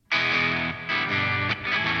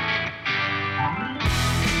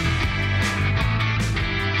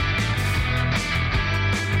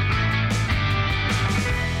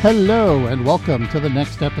Hello and welcome to the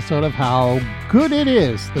next episode of How Good It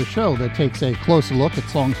Is, the show that takes a closer look at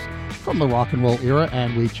songs from the rock and roll era,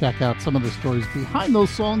 and we check out some of the stories behind those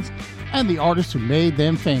songs and the artists who made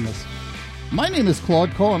them famous. My name is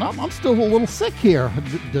Claude Cole, and I'm still a little sick here.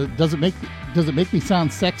 Does it make me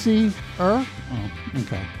sound sexy? Oh,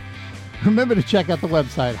 okay. Remember to check out the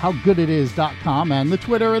website, howgooditis.com, and the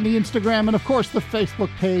Twitter and the Instagram, and of course the Facebook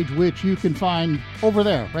page, which you can find over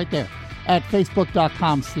there, right there, at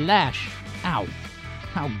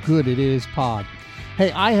facebook.com/howgooditispod.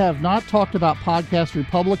 Hey, I have not talked about Podcast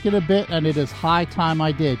Republic in a bit, and it is high time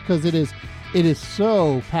I did, because it is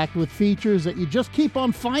so packed with features that you just keep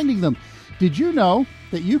on finding them. Did you know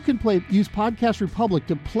that you can use Podcast Republic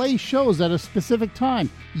to play shows at a specific time?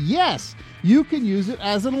 Yes, you can use it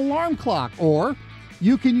as an alarm clock, or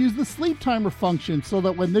you can use the sleep timer function so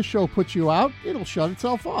that when this show puts you out, it'll shut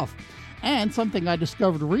itself off. And something I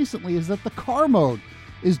discovered recently is that the car mode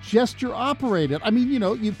is gesture operated. I mean,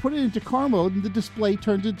 you put it into car mode and the display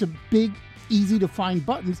turns into big, easy to find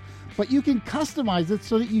buttons, but you can customize it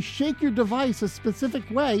so that you shake your device a specific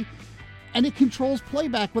way and it controls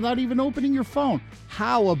playback without even opening your phone.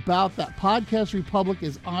 How about that? Podcast Republic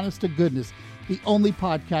is, honest to goodness, the only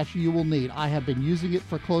podcast you will need. I have been using it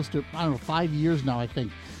for close to, 5 years now, I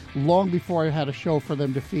think, long before I had a show for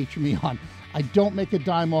them to feature me on. I don't make a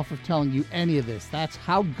dime off of telling you any of this. That's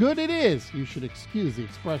how good it is. You should excuse the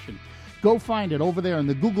expression. Go find it over there in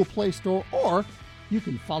the Google Play Store, or you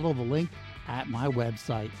can follow the link at my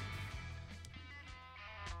website.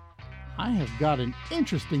 I have got an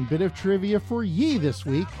interesting bit of trivia for ye this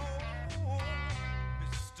week.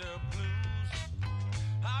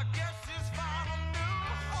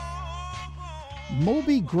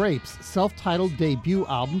 Moby Grape's self-titled debut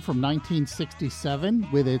album from 1967,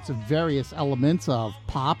 with its various elements of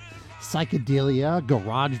pop, psychedelia,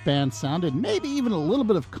 garage band sound, and maybe even a little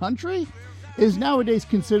bit of country, is nowadays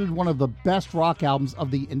considered one of the best rock albums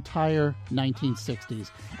of the entire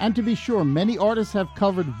 1960s. And to be sure, many artists have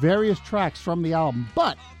covered various tracks from the album,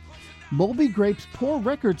 but Moby Grape's poor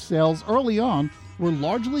record sales early on were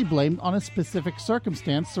largely blamed on a specific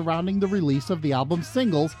circumstance surrounding the release of the album's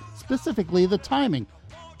singles, specifically the timing.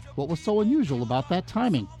 What was so unusual about that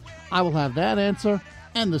timing? I will have that answer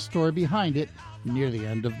and the story behind it near the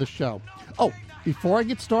end of the show. Oh, before I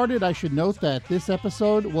get started, I should note that this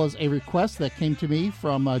episode was a request that came to me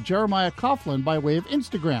from Jeremiah Coughlin by way of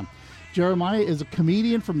Instagram. Jeremiah is a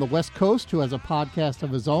comedian from the West Coast who has a podcast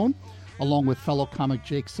of his own, along with fellow comic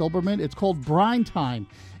Jake Silberman. It's called Brine Time.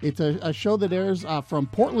 It's a show that airs from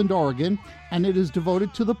Portland, Oregon, and it is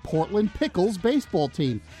devoted to the Portland Pickles baseball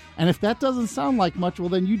team. And if that doesn't sound like much, well,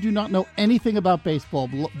 then you do not know anything about baseball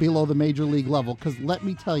below the major league level, because let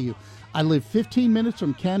me tell you, I live 15 minutes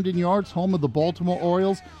from Camden Yards, home of the Baltimore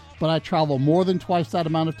Orioles, but I travel more than twice that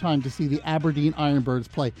amount of time to see the Aberdeen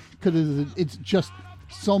Ironbirds play, because it's just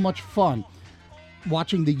so much fun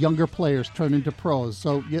watching the younger players turn into pros.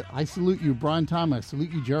 So yeah, I salute you, Brine Time. I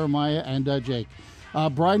salute you, Jeremiah and Jake.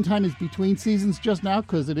 Brine Time is between seasons just now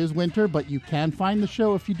because it is winter, but you can find the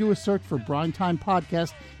show if you do a search for Brine Time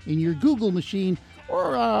Podcast in your Google machine,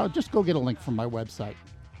 or just go get a link from my website.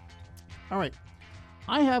 All right.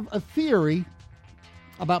 I have a theory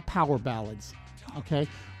about power ballads. Okay.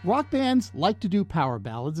 Rock bands like to do power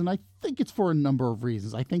ballads, and I think it's for a number of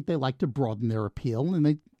reasons. I think they like to broaden their appeal,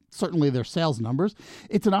 and certainly their sales numbers.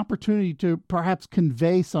 It's an opportunity to perhaps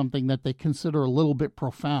convey something that they consider a little bit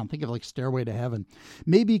profound. Think of like Stairway to Heaven.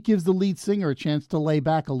 Maybe it gives the lead singer a chance to lay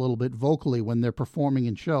back a little bit vocally when they're performing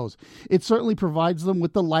in shows. It certainly provides them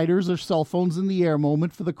with the lighters or cell phones in the air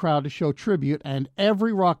moment for the crowd to show tribute, and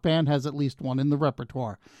every rock band has at least one in the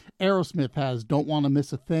repertoire. Aerosmith has Don't Want to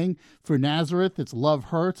Miss a Thing. For Nazareth, it's Love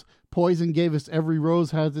Hurts. Poison gave us Every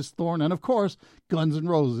Rose Has Its Thorn. And of course, Guns N'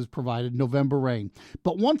 Roses provided November Rain.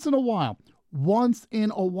 But once in a while,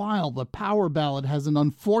 the power ballad has an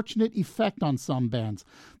unfortunate effect on some bands.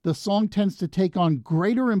 The song tends to take on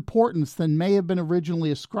greater importance than may have been originally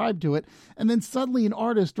ascribed to it, and then suddenly an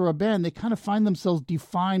artist or a band, they kind of find themselves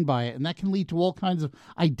defined by it, and that can lead to all kinds of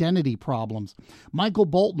identity problems. Michael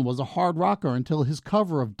Bolton was a hard rocker until his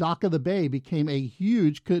cover of Dock of the Bay became a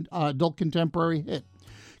huge adult contemporary hit.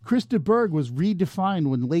 Chris de Burgh was redefined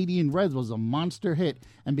when Lady in Red was a monster hit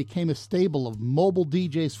and became a stable of mobile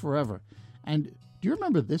DJs forever. And do you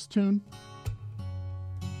remember this tune?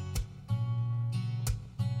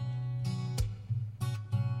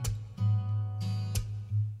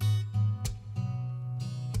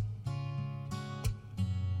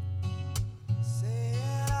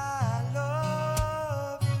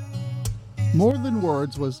 More Than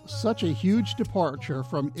Words was such a huge departure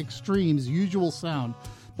from Extreme's usual sound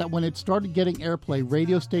that when it started getting airplay,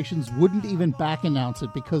 radio stations wouldn't even back announce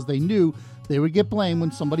it because they knew they would get blamed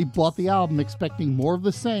when somebody bought the album expecting more of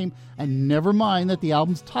the same, and never mind that the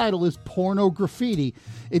album's title is Porno Graffiti.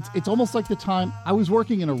 It's almost like the time I was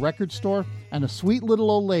working in a record store and a sweet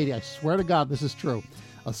little old lady, I swear to God this is true,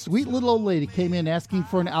 a sweet little old lady came in asking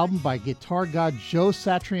for an album by guitar god Joe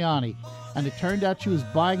Satriani, and it turned out she was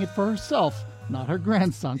buying it for herself, not her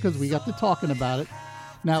grandson, because we got to talking about it.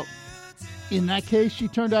 Now, in that case, she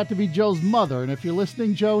turned out to be Joe's mother, and if you're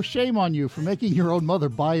listening, Joe, shame on you for making your own mother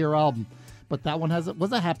buy your album. But that one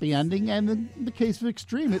was a happy ending, and in the case of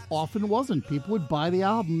Extreme, it often wasn't. People would buy the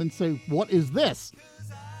album and say, "What is this?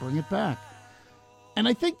 Bring it back." And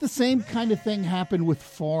I think the same kind of thing happened with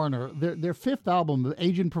Foreigner. Their fifth album,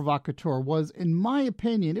 Agent Provocateur, was, in my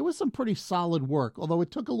opinion, it was some pretty solid work, although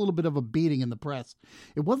it took a little bit of a beating in the press.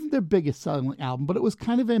 It wasn't their biggest selling album, but it was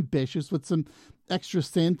kind of ambitious with some extra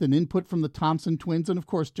synth and input from the Thompson Twins and, of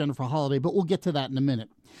course, Jennifer Holliday, but we'll get to that in a minute.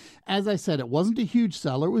 As I said, it wasn't a huge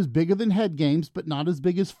seller. It was bigger than Head Games, but not as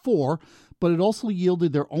big as Four, but it also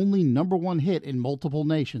yielded their only #1 hit in multiple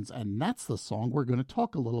nations, and that's the song we're going to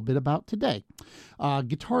talk a little bit about today.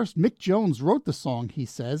 Guitarist Mick Jones wrote the song, he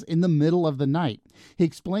says, in the middle of the night. He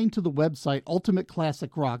explained to the website Ultimate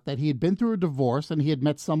Classic Rock that he had been through a divorce and he had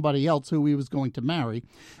met somebody else who he was going to marry,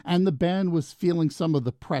 and the band was feeling some of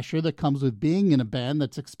the pressure that comes with being in a band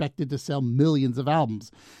that's expected to sell millions of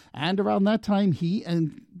albums. And around that time, he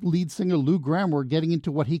and lead singer Lou Gramm were getting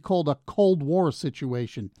into what he called a Cold War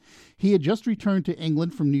situation. He had just returned to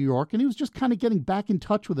England from New York, and he was just kind of getting back in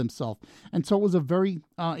touch with himself. And so it was a very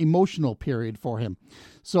emotional period for him.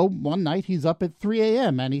 So one night he's up at 3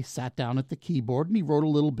 a.m. and he sat down at the keyboard and he wrote a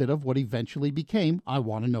little bit of what eventually became I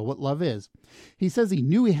Want to Know What Love Is. He says he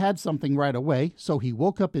knew he had something right away, so he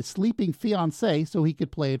woke up his sleeping fiancée so he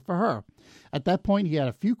could play it for her. At that point, he had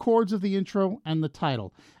a few chords of the intro and the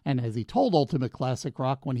title. And as he told Ultimate Classic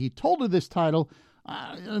Rock, when he told her this title,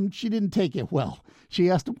 she didn't take it well. She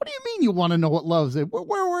asked him, "What do you mean you want to know what love's it?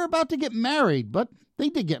 We're about to get married." But they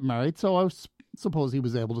did get married, so I suppose he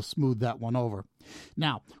was able to smooth that one over.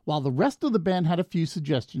 Now, while the rest of the band had a few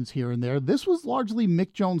suggestions here and there, this was largely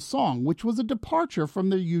Mick Jones' song, which was a departure from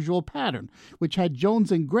their usual pattern, which had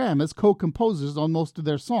Jones and Gramm as co-composers on most of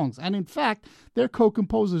their songs. And in fact, they're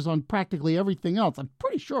co-composers on practically everything else. I'm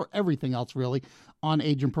pretty sure everything else, really, on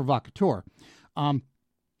Agent Provocateur.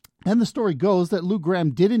 And the story goes that Lou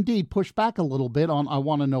Gramm did indeed push back a little bit on I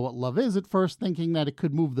Want to Know What Love Is at first, thinking that it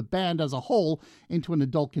could move the band as a whole into an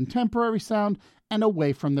adult contemporary sound and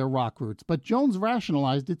away from their rock roots. But Jones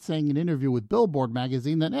rationalized it, saying in an interview with Billboard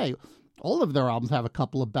magazine that, hey, all of their albums have a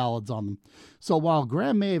couple of ballads on them. So while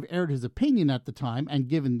Gramm may have aired his opinion at the time, and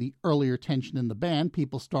given the earlier tension in the band,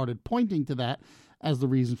 people started pointing to that as the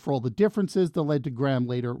reason for all the differences that led to Gramm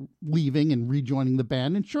later leaving and rejoining the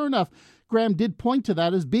band. And sure enough, Gramm did point to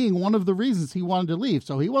that as being one of the reasons he wanted to leave,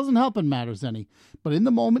 so he wasn't helping matters any. But in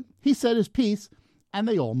the moment, he said his piece, and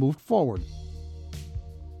they all moved forward.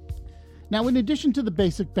 Now, in addition to the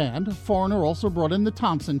basic band, Foreigner also brought in the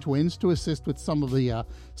Thompson Twins to assist with some of the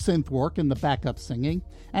synth work and the backup singing,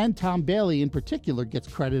 and Tom Bailey in particular gets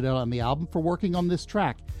credited on the album for working on this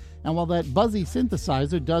track. And while that buzzy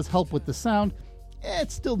synthesizer does help with the sound,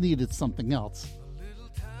 it still needed something else.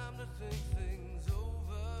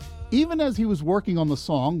 Even as he was working on the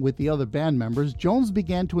song with the other band members, Jones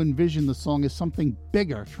began to envision the song as something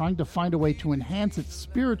bigger, trying to find a way to enhance it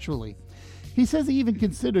spiritually. He says he even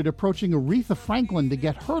considered approaching Aretha Franklin to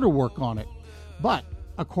get her to work on it. But,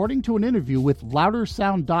 according to an interview with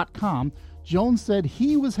LouderSound.com, Jones said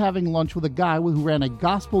he was having lunch with a guy who ran a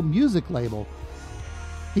gospel music label.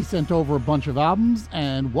 He sent over a bunch of albums,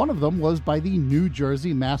 and one of them was by the New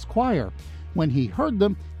Jersey Mass Choir. When he heard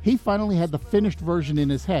them, he finally had the finished version in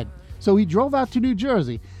his head. So he drove out to New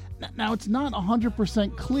Jersey. Now, it's not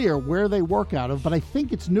 100% clear where they work out of, but I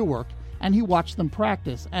think it's Newark, and he watched them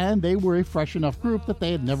practice, and they were a fresh enough group that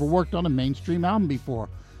they had never worked on a mainstream album before.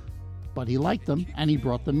 But he liked them, and he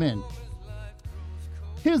brought them in.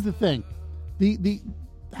 Here's the thing.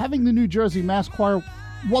 Having the New Jersey Mass Choir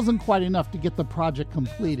wasn't quite enough to get the project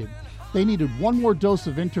completed. They needed one more dose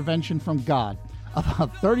of intervention from God.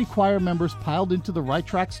 About 30 choir members piled into the Right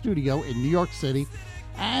Track studio in New York City,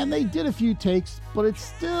 and they did a few takes, but it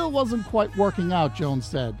still wasn't quite working out, Jones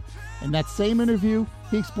said. In that same interview,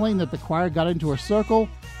 he explained that the choir got into a circle,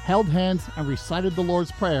 held hands, and recited the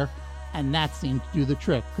Lord's Prayer, and that seemed to do the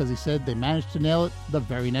trick, because he said they managed to nail it the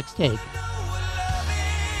very next take.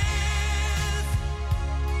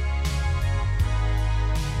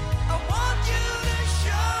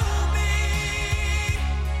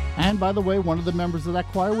 And by the way, one of the members of that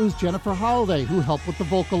choir was Jennifer Holliday, who helped with the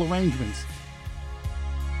vocal arrangements.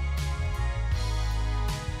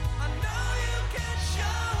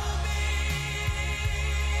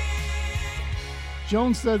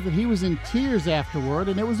 Jones said that he was in tears afterward,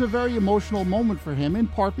 and it was a very emotional moment for him, in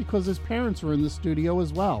part because his parents were in the studio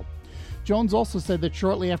as well. Jones also said that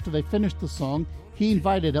shortly after they finished the song, he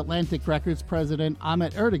invited Atlantic Records president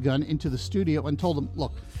Ahmet Ertegun into the studio and told him,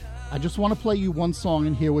 "Look, I just want to play you one song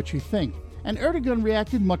and hear what you think." And Ertegun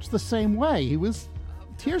reacted much the same way. He was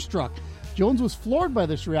tearstruck. Jones was floored by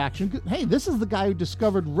this reaction. Hey, this is the guy who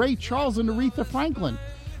discovered Ray Charles and Aretha Franklin.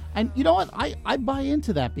 And you know what? I buy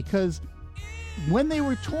into that, because when they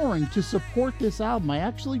were touring to support this album, I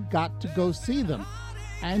actually got to go see them.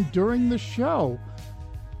 And during the show,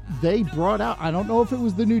 they brought out, I don't know if it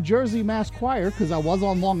was the New Jersey Mass Choir, because I was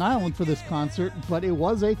on Long Island for this concert, but it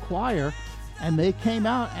was a choir, and they came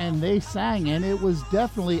out and they sang, and it was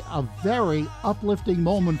definitely a very uplifting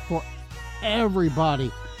moment for everybody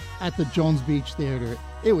at the Jones Beach Theater.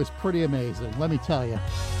 It was pretty amazing, let me tell you.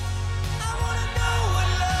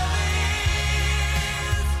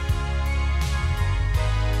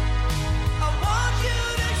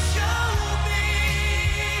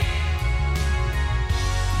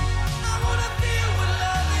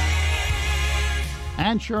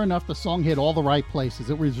 And sure enough, the song hit all the right places.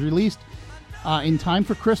 It was released in time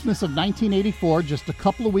for Christmas of 1984, just a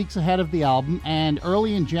couple of weeks ahead of the album, and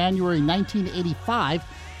early in January 1985,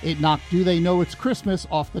 it knocked Do They Know It's Christmas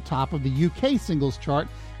off the top of the UK singles chart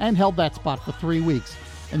and held that spot for 3 weeks.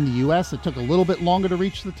 In the US, it took a little bit longer to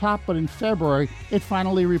reach the top, but in February, it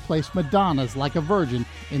finally replaced Madonna's Like a Virgin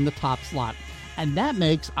in the top slot. And that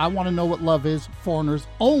makes I Want to Know What Love Is Foreigner's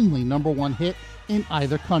only #1 hit in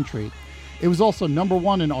either country. It was also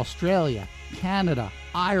 #1 in Australia, Canada,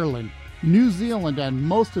 Ireland, New Zealand, and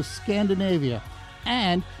most of Scandinavia.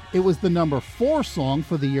 And it was the #4 song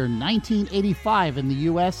for the year 1985 in the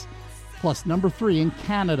US, plus #3 in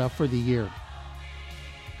Canada for the year.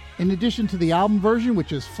 In addition to the album version,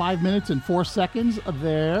 which is 5 minutes and 4 seconds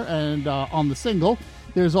there and on the single,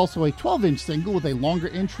 there's also a 12-inch single with a longer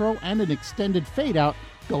intro and an extended fade-out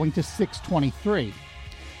going to 6:23.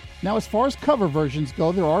 Now, as far as cover versions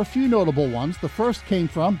go, there are a few notable ones. The first came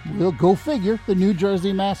from, we'll go figure, the New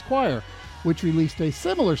Jersey Mass Choir, which released a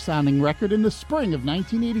similar sounding record in the spring of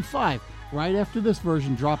 1985, right after this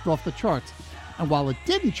version dropped off the charts. And while it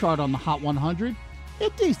didn't chart on the Hot 100,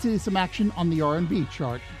 it did see some action on the R&B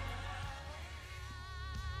chart.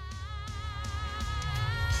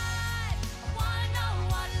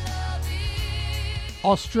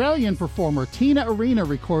 Australian performer Tina Arena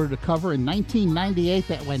recorded a cover in 1998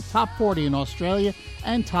 that went top 40 in Australia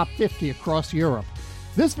and top 50 across Europe.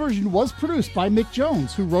 This version was produced by Mick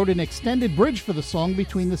Jones, who wrote an extended bridge for the song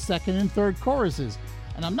between the second and third choruses.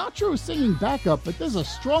 And I'm not sure who's singing backup, but there's a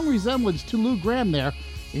strong resemblance to Lou Gramm there,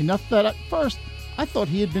 enough that at first I thought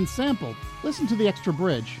he had been sampled. Listen to the extra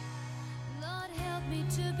bridge. Lord, help me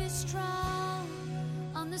to be strong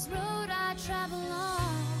on this road I travel on.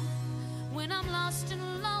 When I'm lost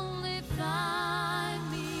and lonely,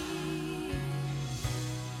 find me.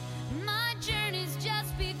 My journey's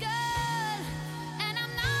just begun, and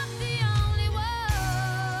I'm not the only one.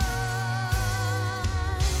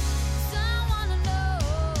 So I wanna know,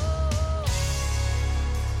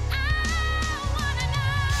 I wanna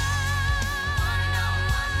know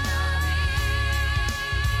what love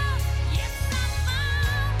is. Yes, I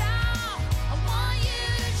found out. I want you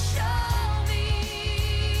to show me.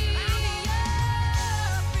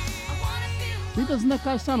 I wanna feel. See, doesn't that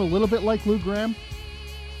guy sound a little bit like Lou Gramm?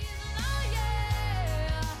 Oh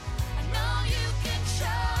yeah, I know you can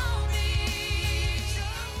show me.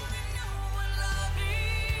 Show me what love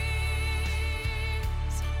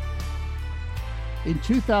is. In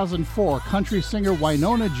 2004, country singer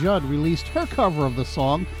Wynonna Judd released her cover of the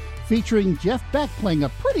song, featuring Jeff Beck playing a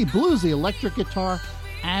pretty bluesy electric guitar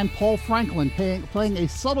and Paul Franklin playing a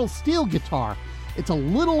subtle steel guitar. It's a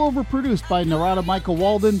little overproduced by Narada Michael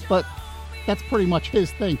Walden, but that's pretty much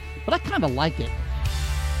his thing. But I kind of like it.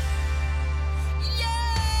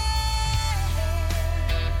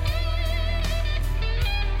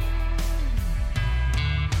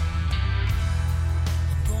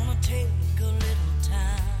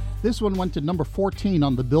 This one went to number 14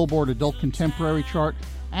 on the Billboard Adult Contemporary chart,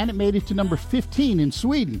 and it made it to number 15 in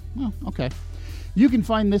Sweden. Well, okay. You can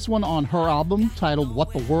find this one on her album titled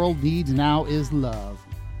What the World Needs Now Is Love.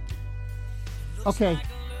 Okay,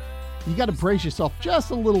 you got to brace yourself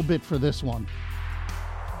just a little bit for this one.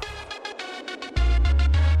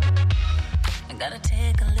 I gotta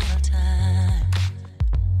take a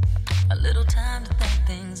little time to think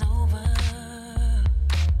things over.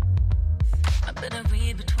 I better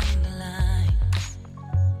read between the lines,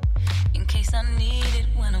 in case I need it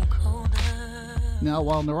when I'm colder. Now,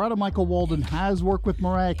 while Narada Michael Walden has worked with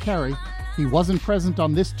Mariah Carey, He wasn't present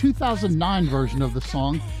on this 2009 version of the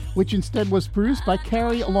song, which instead was produced by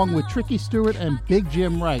Carey along with Tricky Stewart and Big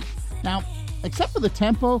Jim Wright. Now, except for the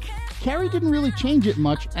tempo, Carey didn't really change it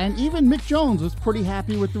much, and even Mick Jones was pretty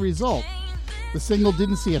happy with the result. The single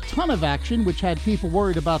didn't see a ton of action, which had people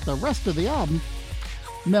worried about the rest of the album,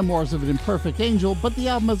 Memoirs of an Imperfect Angel, but the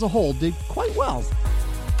album as a whole did quite well.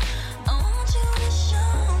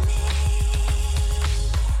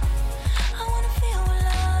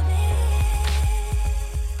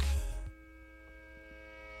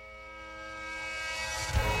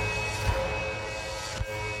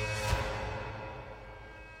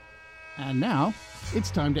 And now,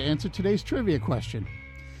 it's time to answer today's trivia question.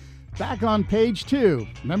 Back on page 2,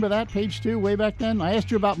 remember that, page 2, way back then? I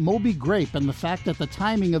asked you about Moby Grape and the fact that the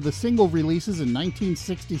timing of the single releases in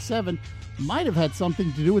 1967 might have had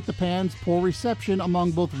something to do with the band's poor reception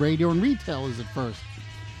among both radio and retailers at first.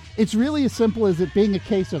 It's really as simple as it being a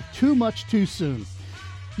case of too much too soon.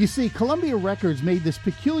 You see, Columbia Records made this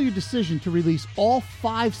peculiar decision to release all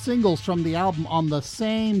 5 singles from the album on the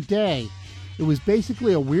same day. It was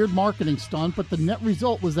basically a weird marketing stunt, but the net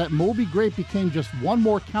result was that Moby Grape became just one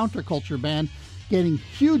more counterculture band getting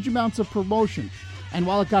huge amounts of promotion. And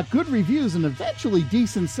while it got good reviews and eventually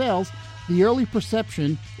decent sales, the early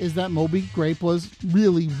perception is that Moby Grape was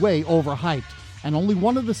really way overhyped, and only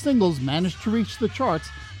one of the singles managed to reach the charts,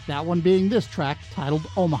 that one being this track titled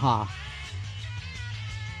Omaha.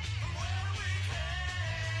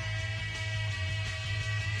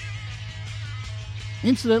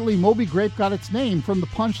 Incidentally, Moby Grape got its name from the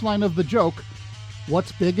punchline of the joke,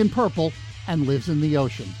 "What's big and purple and lives in the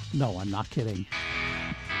ocean?" No, I'm not kidding.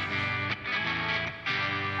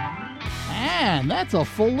 And that's a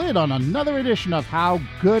full lid on another edition of How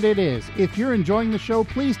Good It Is. If you're enjoying the show,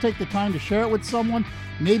 please take the time to share it with someone,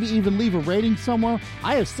 maybe even leave a rating somewhere.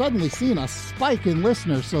 I have suddenly seen a spike in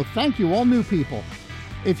listeners, so thank you all new people.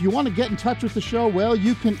 If you want to get in touch with the show, well,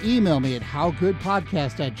 you can email me at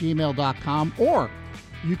howgoodpodcast@gmail.com, or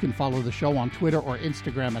you can follow the show on Twitter or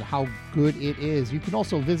Instagram at How Good It Is. You can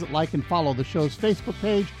also visit, like, and follow the show's Facebook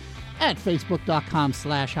page at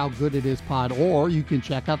facebook.com/howgooditispod, or you can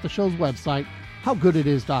check out the show's website,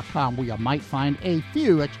 howgooditis.com, where you might find a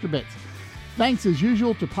few extra bits. Thanks, as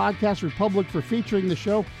usual, to Podcast Republic for featuring the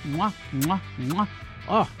show. Mwah, mwah, mwah.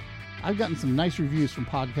 Oh, I've gotten some nice reviews from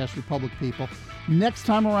Podcast Republic people. Next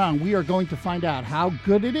time around, we are going to find out how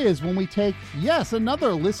good it is when we take, yes,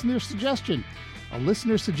 another listener suggestion. A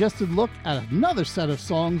listener-suggested look at another set of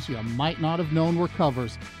songs you might not have known were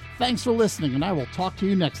covers. Thanks for listening, and I will talk to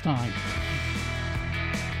you next time.